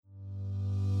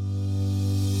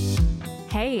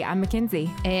Hey, I'm Mackenzie.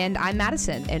 And I'm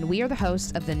Madison, and we are the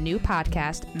hosts of the new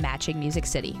podcast, Matching Music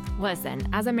City. Listen,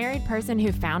 as a married person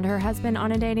who found her husband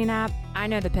on a dating app, I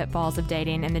know the pitfalls of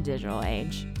dating in the digital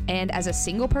age. And as a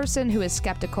single person who is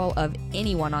skeptical of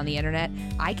anyone on the internet,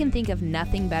 I can think of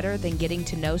nothing better than getting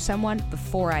to know someone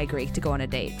before I agree to go on a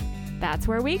date. That's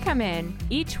where we come in.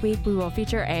 Each week, we will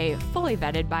feature a fully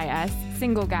vetted by us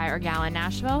single guy or gal in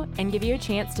Nashville and give you a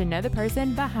chance to know the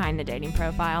person behind the dating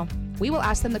profile. We will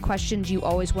ask them the questions you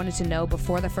always wanted to know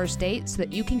before the first date so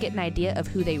that you can get an idea of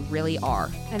who they really are.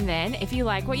 And then, if you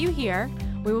like what you hear,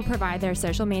 we will provide their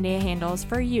social media handles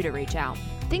for you to reach out.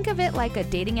 Think of it like a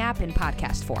dating app in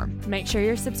podcast form. Make sure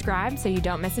you're subscribed so you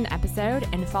don't miss an episode,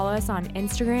 and follow us on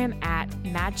Instagram at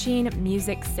Matching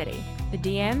Music City. The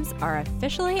DMs are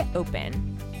officially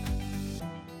open.